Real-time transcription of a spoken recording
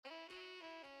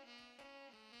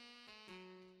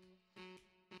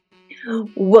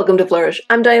Welcome to Flourish.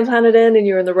 I'm Diane Planidin, and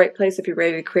you're in the right place if you're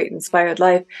ready to create an inspired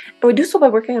life. And we do so by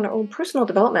working on our own personal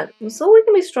development, so we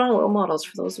can be strong role models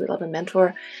for those we love and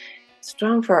mentor,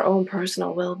 strong for our own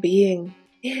personal well-being.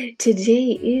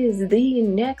 Today is the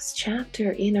next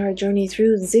chapter in our journey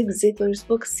through Zig Ziglar's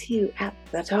book, See You at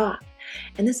the Top.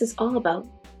 And this is all about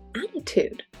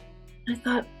attitude. I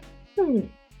thought,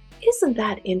 isn't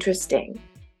that interesting?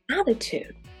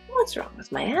 Attitude. What's wrong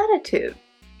with my attitude?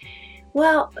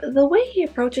 Well, the way he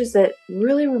approaches it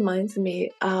really reminds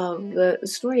me of the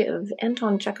story of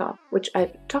Anton Chekhov, which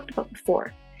I've talked about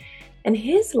before. And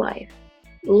his life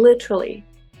literally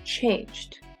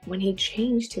changed when he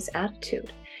changed his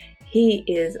attitude. He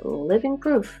is living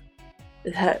proof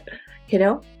that,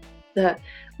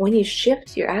 when you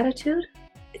shift your attitude,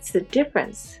 it's the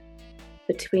difference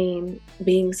between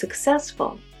being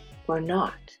successful or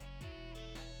not.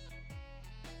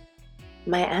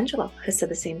 Maya Angelou has said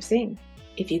the same thing.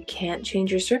 If you can't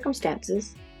change your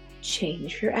circumstances,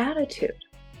 change your attitude.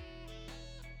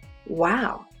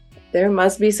 Wow, there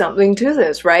must be something to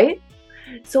this, right?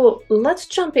 So let's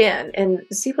jump in and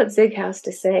see what Zig has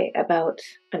to say about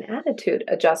an attitude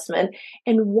adjustment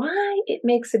and why it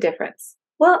makes a difference.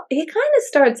 Well, he kind of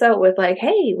starts out with like,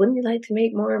 hey, wouldn't you like to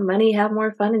make more money, have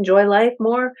more fun, enjoy life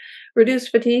more, reduce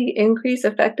fatigue, increase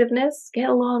effectiveness, get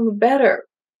along better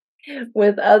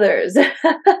with others?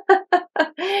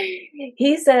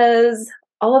 He says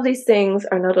all of these things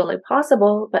are not only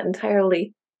possible, but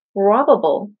entirely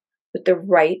probable with the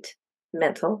right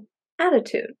mental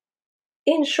attitude.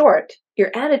 In short,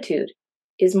 your attitude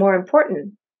is more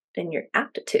important than your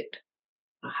aptitude.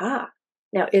 Aha.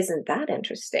 Now, isn't that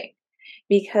interesting?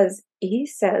 Because he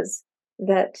says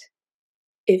that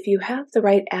if you have the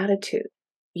right attitude,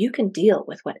 you can deal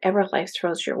with whatever life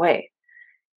throws your way.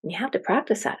 And you have to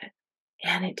practice at it.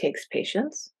 And it takes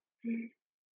patience.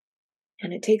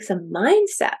 And it takes a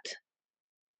mindset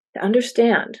to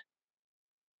understand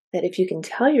that if you can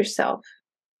tell yourself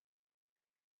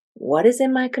what is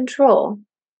in my control,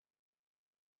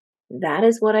 that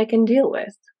is what I can deal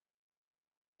with,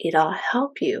 it'll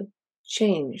help you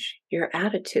change your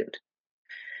attitude.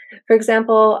 For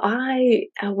example, I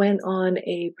went on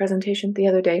a presentation the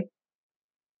other day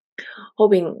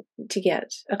hoping to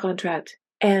get a contract,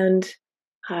 and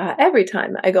every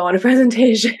time I go on a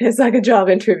presentation, it's like a job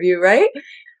interview, right?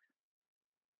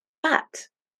 But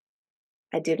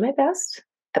I did my best.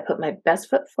 I put my best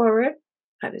foot forward.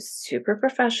 I was super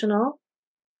professional.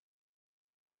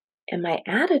 And my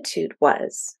attitude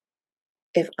was,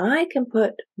 if I can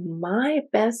put my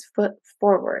best foot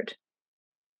forward,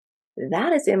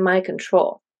 that is in my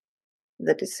control.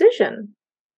 The decision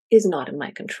is not in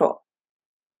my control.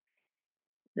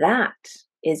 That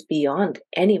is beyond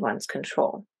anyone's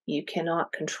control. You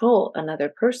cannot control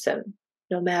another person,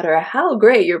 no matter how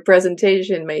great your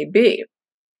presentation may be.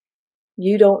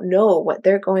 You don't know what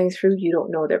they're going through. You don't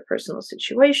know their personal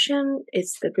situation.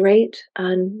 It's the great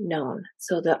unknown.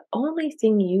 So the only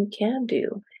thing you can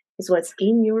do is what's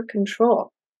in your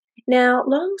control. Now,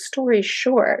 long story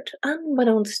short,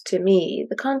 unbeknownst to me,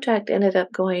 the contract ended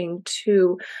up going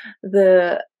to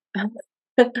the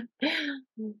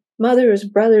mother's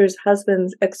brother's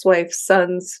husband's ex-wife's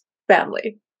son's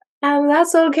family. And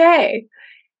that's okay.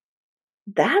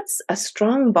 That's a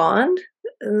strong bond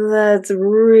that's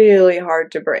really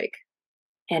hard to break.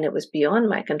 And it was beyond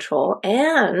my control.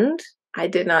 And I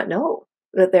did not know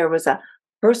that there was a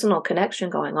personal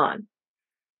connection going on.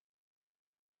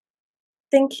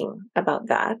 Thinking about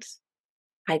that,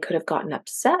 I could have gotten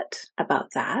upset about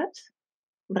that,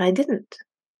 but I didn't.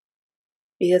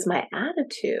 Because my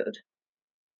attitude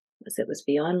was it was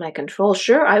beyond my control.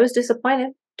 Sure, I was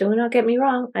disappointed. Do not get me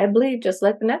wrong. I bleed just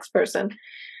like the next person.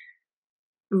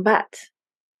 But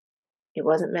it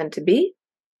wasn't meant to be.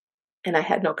 And I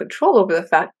had no control over the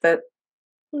fact that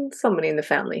somebody in the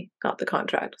family got the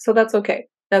contract. So that's okay.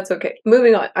 That's okay.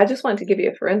 Moving on. I just wanted to give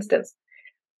you a for instance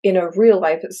in a real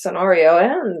life scenario,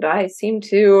 and I seem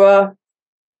to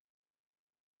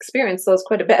experience those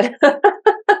quite a bit.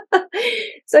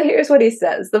 So here's what he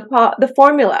says, the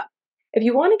formula. If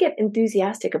you want to get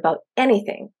enthusiastic about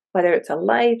anything, whether it's a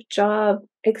life, job,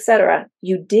 etc.,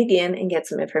 you dig in and get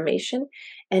some information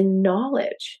and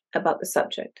knowledge about the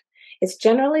subject. It's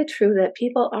generally true that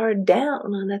people are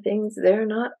down on the things they're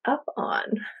not up on.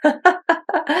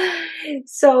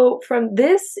 So from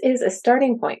this is a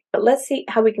starting point, but let's see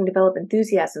how we can develop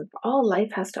enthusiasm for all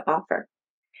life has to offer.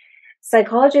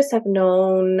 Psychologists have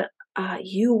known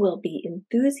you will be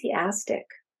enthusiastic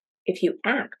if you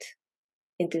act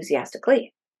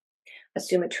enthusiastically.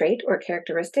 Assume a trait or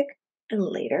characteristic, and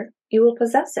later you will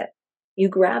possess it. You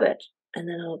grab it, and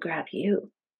then it'll grab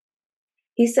you.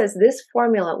 He says this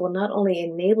formula will not only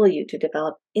enable you to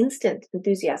develop instant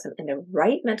enthusiasm and the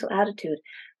right mental attitude,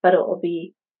 but it will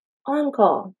be on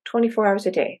call 24 hours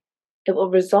a day. It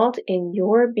will result in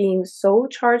your being so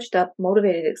charged up,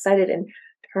 motivated, excited, and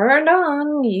turned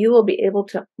on, you will be able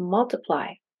to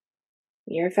multiply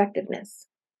your effectiveness.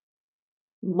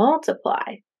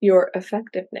 Multiply your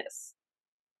effectiveness.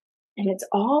 And it's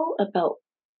all about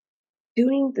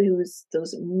doing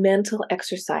those mental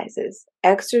exercises,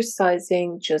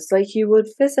 exercising just like you would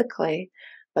physically,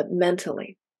 but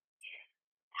mentally.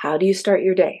 How do you start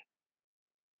your day?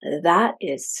 That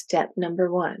is step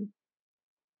number one.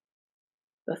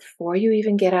 Before you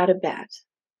even get out of bed,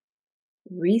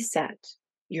 reset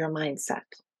your mindset.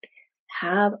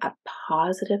 Have a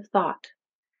positive thought.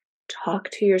 Talk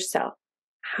to yourself.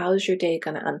 How's your day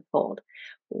going to unfold?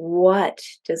 What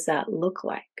does that look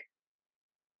like?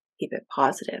 Keep it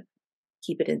positive.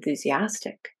 Keep it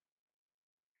enthusiastic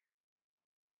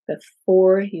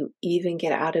before you even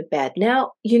get out of bed.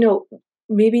 Now,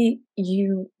 maybe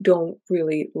you don't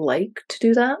really like to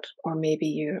do that, or maybe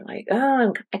you're like,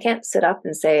 oh, I can't sit up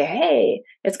and say, hey,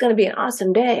 it's going to be an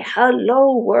awesome day.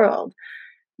 Hello, world.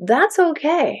 That's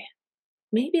okay.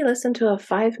 Maybe listen to a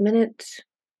 5-minute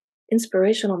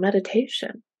inspirational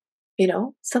meditation,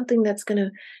 something that's going to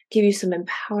give you some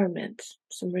empowerment,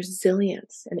 some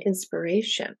resilience, and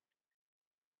inspiration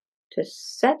to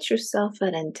set yourself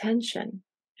an intention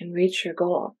and reach your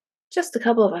goal. Just a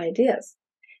couple of ideas.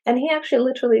 And he actually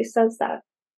literally says that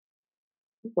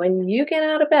when you get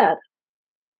out of bed,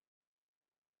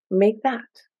 make that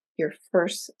your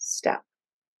first step.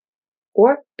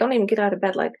 Or don't even get out of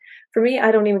bed. Like for me,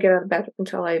 I don't even get out of bed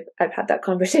until I've had that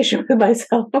conversation with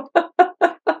myself.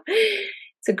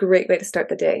 It's a great way to start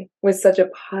the day with such a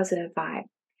positive vibe.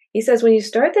 He says when you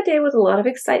start the day with a lot of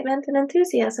excitement and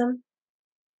enthusiasm,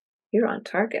 you're on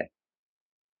target.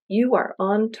 You are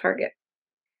on target.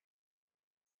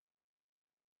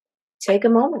 Take a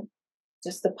moment,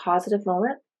 just a positive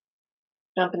moment.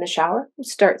 Jump in the shower,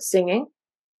 start singing.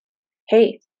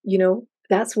 Hey,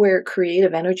 that's where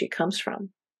creative energy comes from,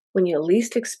 when you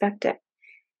least expect it.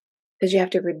 Because you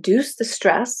have to reduce the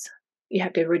stress, you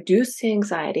have to reduce the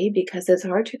anxiety, because it's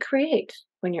hard to create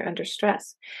when you're under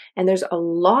stress. And there's a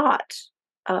lot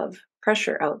of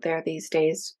pressure out there these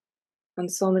days on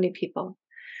so many people,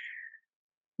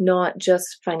 not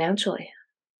just financially,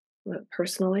 but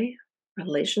personally,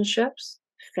 relationships,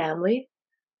 family,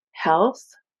 health.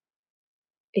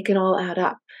 It can all add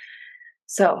up.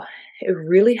 So it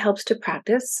really helps to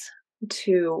practice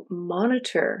to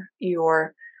monitor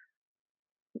your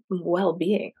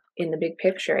well-being in the big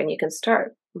picture. And you can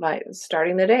start by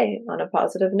starting the day on a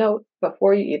positive note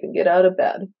before you even get out of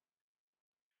bed.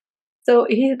 So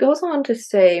he goes on to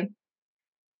say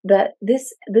that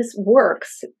this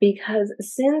works because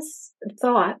since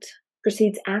thought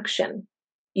precedes action,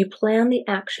 you plan the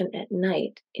action at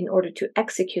night in order to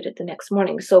execute it the next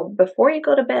morning. So before you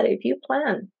go to bed, if you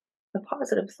plan a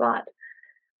positive thought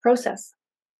process,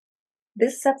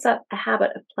 this sets up a habit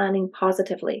of planning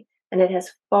positively, and it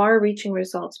has far-reaching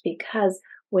results because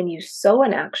when you sow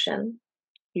an action,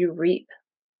 you reap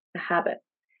a habit.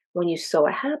 When you sow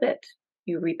a habit,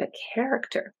 you reap a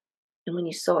character. And when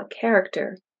you sow a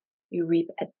character, you reap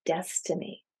a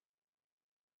destiny.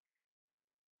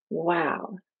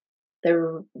 Wow.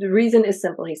 The reason is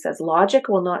simple. He says, logic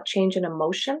will not change an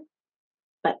emotion,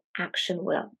 but action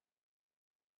will.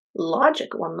 Logic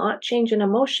will not change an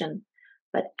emotion,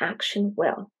 but action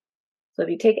will. So if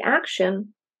you take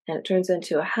action and it turns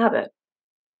into a habit,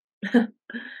 that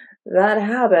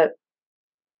habit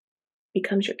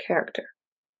becomes your character.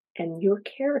 And your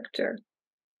character,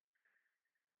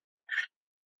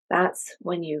 that's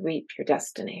when you reap your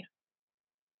destiny.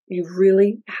 You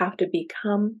really have to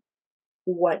become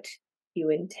what you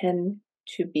intend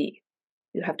to be.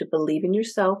 You have to believe in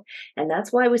yourself. And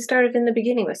that's why we started in the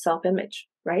beginning with self-image,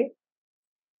 right?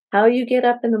 How you get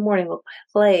up in the morning will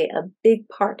play a big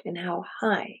part in how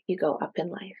high you go up in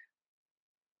life.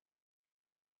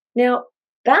 Now,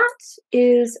 that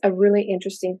is a really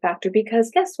interesting factor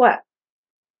because guess what?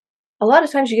 A lot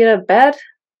of times you get out of bed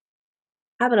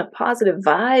having a positive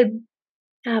vibe,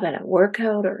 having a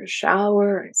workout or a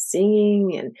shower and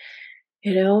singing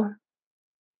and,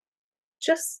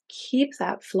 just keep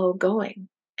that flow going.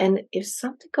 And if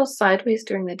something goes sideways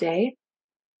during the day,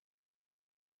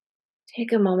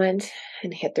 take a moment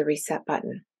and hit the reset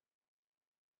button.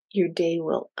 Your day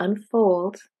will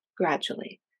unfold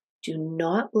gradually. Do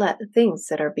not let things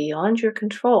that are beyond your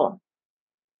control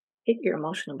hit your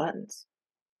emotional buttons.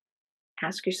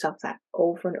 Ask yourself that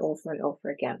over and over and over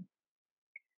again.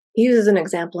 He uses an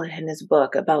example in his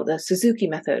book about the Suzuki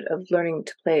method of learning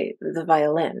to play the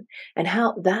violin and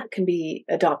how that can be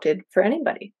adopted for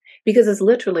anybody because it's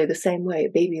literally the same way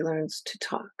a baby learns to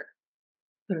talk,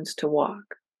 learns to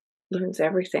walk, learns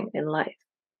everything in life.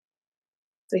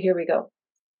 So here we go.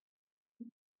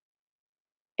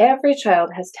 Every child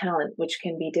has talent which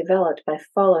can be developed by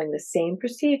following the same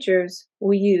procedures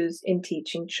we use in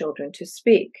teaching children to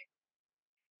speak.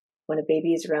 When a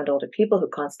baby is around older people who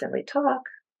constantly talk,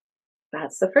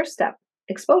 that's the first step,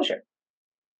 exposure.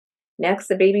 Next,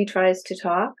 the baby tries to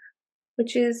talk,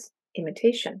 which is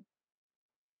imitation.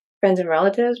 Friends and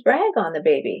relatives brag on the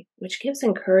baby, which gives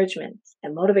encouragement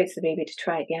and motivates the baby to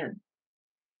try again.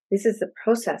 This is the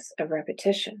process of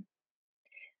repetition.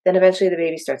 Then eventually the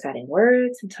baby starts adding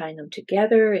words and tying them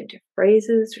together into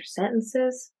phrases or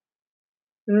sentences.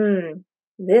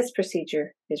 This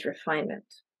procedure is refinement.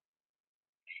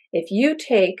 If you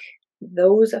take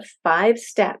those 5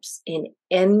 steps in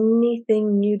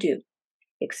anything you do,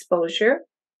 exposure,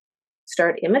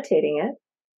 start imitating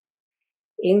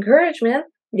it, encouragement,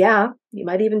 yeah, you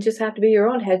might even just have to be your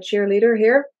own head cheerleader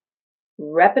here,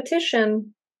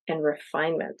 repetition, and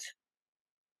refinement.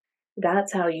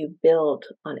 That's how you build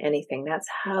on anything. That's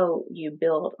how you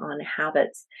build on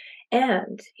habits.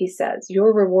 And he says,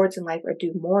 your rewards in life are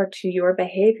due more to your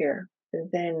behavior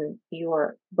than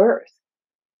your birth.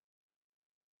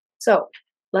 So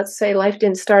let's say life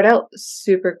didn't start out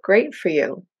super great for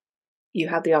you. You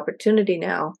have the opportunity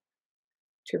now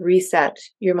to reset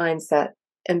your mindset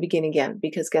and begin again.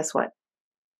 Because guess what?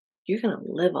 You're going to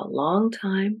live a long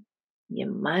time.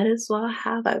 You might as well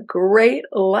have a great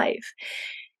life.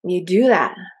 You do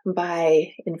that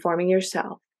by informing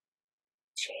yourself,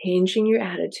 changing your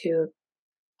attitude,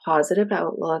 positive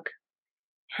outlook,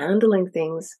 handling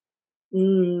things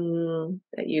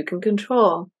that you can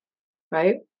control,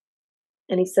 right?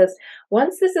 And he says,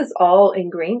 once this is all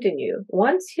ingrained in you,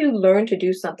 once you learn to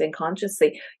do something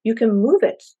consciously, you can move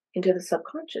it into the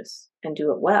subconscious and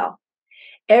do it well.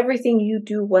 Everything you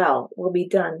do well will be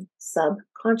done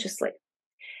subconsciously.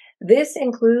 This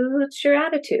includes your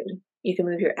attitude. You can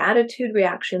move your attitude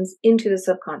reactions into the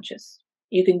subconscious.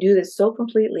 You can do this so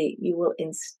completely, you will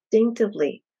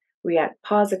instinctively react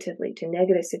positively to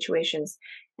negative situations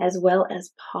as well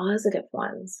as positive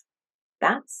ones.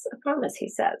 That's a promise, he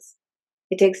says.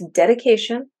 It takes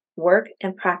dedication, work,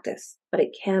 and practice, but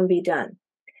it can be done.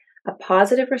 A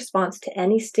positive response to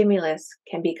any stimulus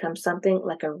can become something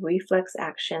like a reflex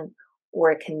action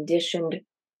or a conditioned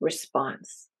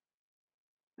response.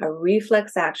 A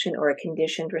reflex action or a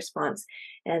conditioned response.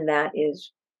 And that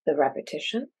is the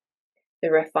repetition, the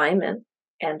refinement.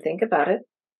 And think about it.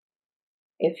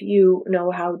 If you know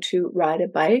how to ride a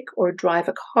bike or drive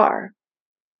a car,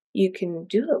 you can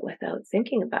do it without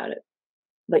thinking about it.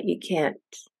 But you can't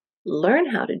learn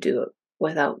how to do it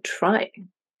without trying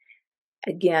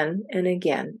again and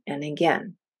again and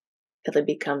again. It'll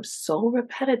become so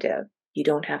repetitive, you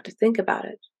don't have to think about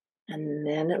it. And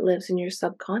then it lives in your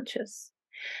subconscious.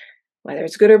 Whether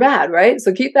it's good or bad, right?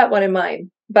 So keep that one in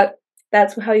mind. But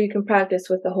that's how you can practice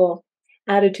with the whole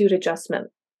attitude adjustment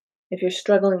if you're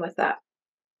struggling with that.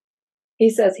 He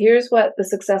says, here's what the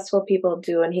successful people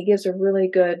do. And he gives a really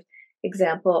good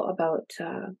example about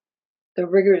the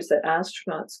rigors that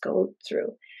astronauts go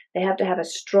through. They have to have a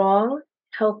strong,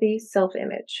 healthy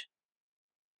self-image.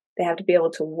 They have to be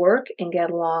able to work and get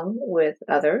along with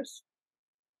others,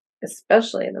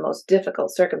 especially in the most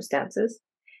difficult circumstances.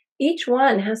 Each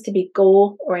one has to be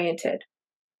goal-oriented.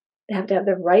 They have to have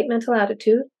the right mental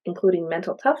attitude, including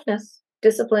mental toughness,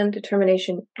 discipline,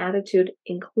 determination, attitude,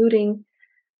 including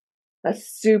a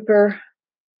super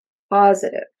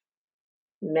positive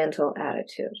mental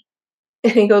attitude.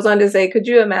 And he goes on to say, could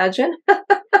you imagine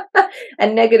a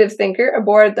negative thinker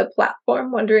aboard the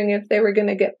platform wondering if they were going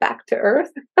to get back to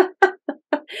Earth?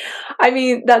 I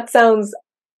mean, that sounds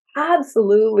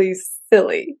absolutely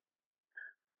silly.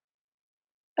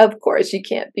 Of course, you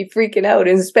can't be freaking out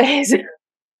in space.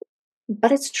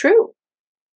 But it's true.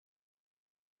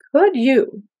 Could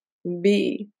you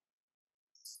be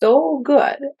so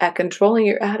good at controlling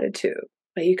your attitude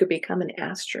that you could become an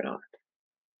astronaut?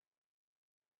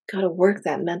 Got to work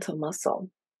that mental muscle.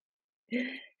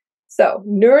 So,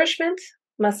 nourishment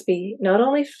must be not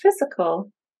only physical,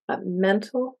 but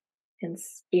mental and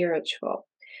spiritual.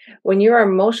 When you're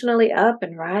emotionally up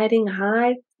and riding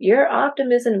high, your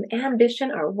optimism and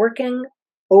ambition are working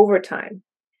overtime.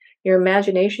 Your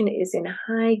imagination is in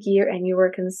high gear and you are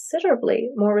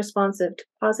considerably more responsive to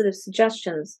positive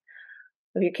suggestions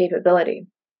of your capability.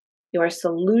 You are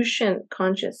solution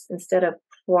conscious instead of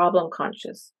problem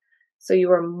conscious. So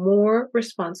you are more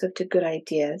responsive to good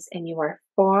ideas and you are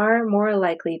far more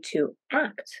likely to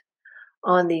act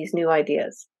on these new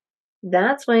ideas.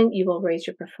 That's when you will raise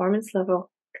your performance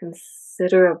level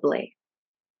considerably.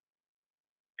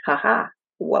 Haha.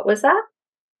 What was that?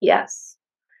 Yes.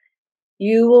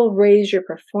 You will raise your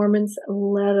performance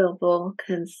level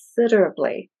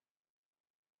considerably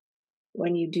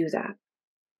when you do that.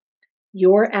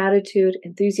 Your attitude,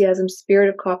 enthusiasm, spirit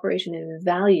of cooperation, and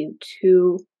value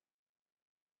to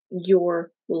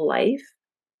your life,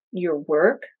 your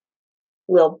work,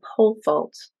 will pole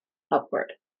vault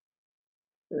upward.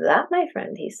 That, my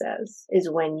friend, he says, is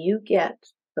when you get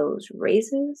those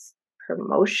raises,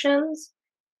 promotions,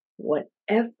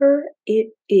 whatever it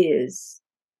is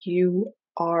you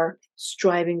are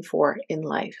striving for in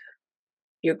life,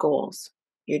 your goals,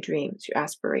 your dreams, your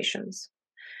aspirations.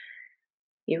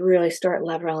 You really start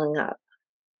leveling up.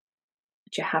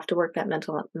 But you have to work that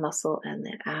mental muscle, and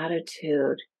the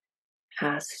attitude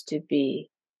has to be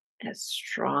as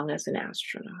strong as an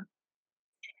astronaut.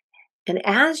 And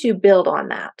as you build on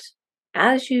that,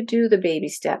 as you do the baby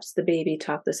steps, the baby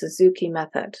talk, the Suzuki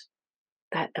method,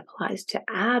 that applies to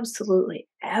absolutely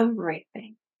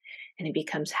everything. And it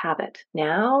becomes habit.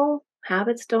 Now,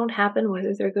 habits don't happen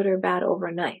whether they're good or bad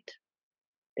overnight.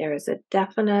 There is a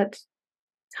definite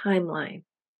timeline.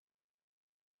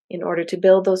 In order to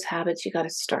build those habits, you got to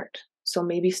start. So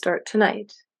maybe start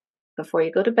tonight before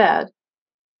you go to bed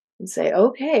and say,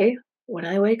 okay, when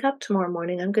I wake up tomorrow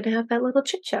morning, I'm going to have that little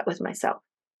chit chat with myself.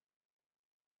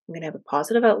 I'm going to have a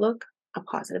positive outlook, a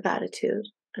positive attitude.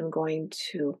 I'm going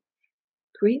to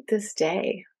greet this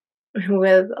day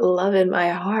with love in my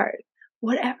heart,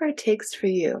 whatever it takes for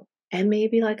you. And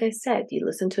maybe, like I said, you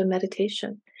listen to a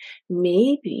meditation.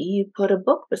 Maybe you put a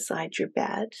book beside your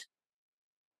bed.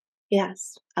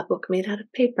 Yes, a book made out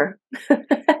of paper.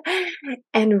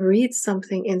 And read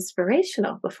something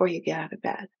inspirational before you get out of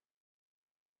bed.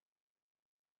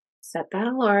 Set that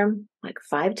alarm like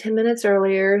 5-10 minutes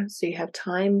earlier so you have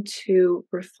time to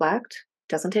reflect.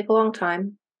 Doesn't take a long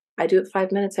time. I do it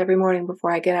 5 minutes every morning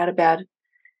before I get out of bed.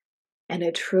 And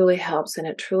it truly helps. And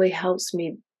it truly helps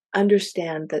me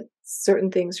understand that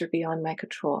certain things are beyond my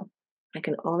control. I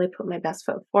can only put my best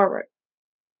foot forward.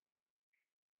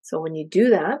 So when you do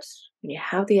that, when you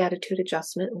have the attitude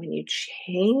adjustment, when you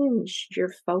change your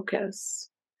focus,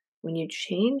 when you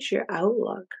change your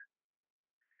outlook,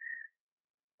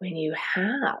 when you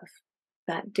have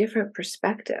that different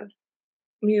perspective,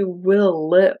 you will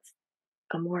live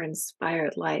a more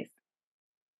inspired life.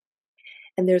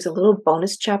 And there's a little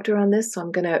bonus chapter on this. So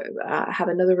I'm going to have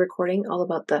another recording all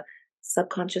about the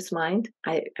subconscious mind.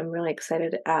 I am really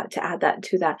excited to add that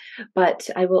to that. But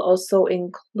I will also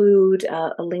include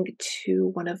a link to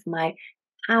one of my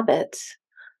habit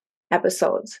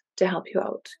episodes to help you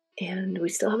out. And we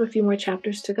still have a few more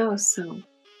chapters to go. So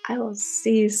I will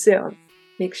see you soon.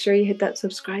 Make sure you hit that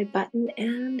subscribe button.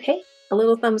 And hey, a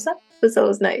little thumbs up was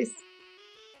always nice.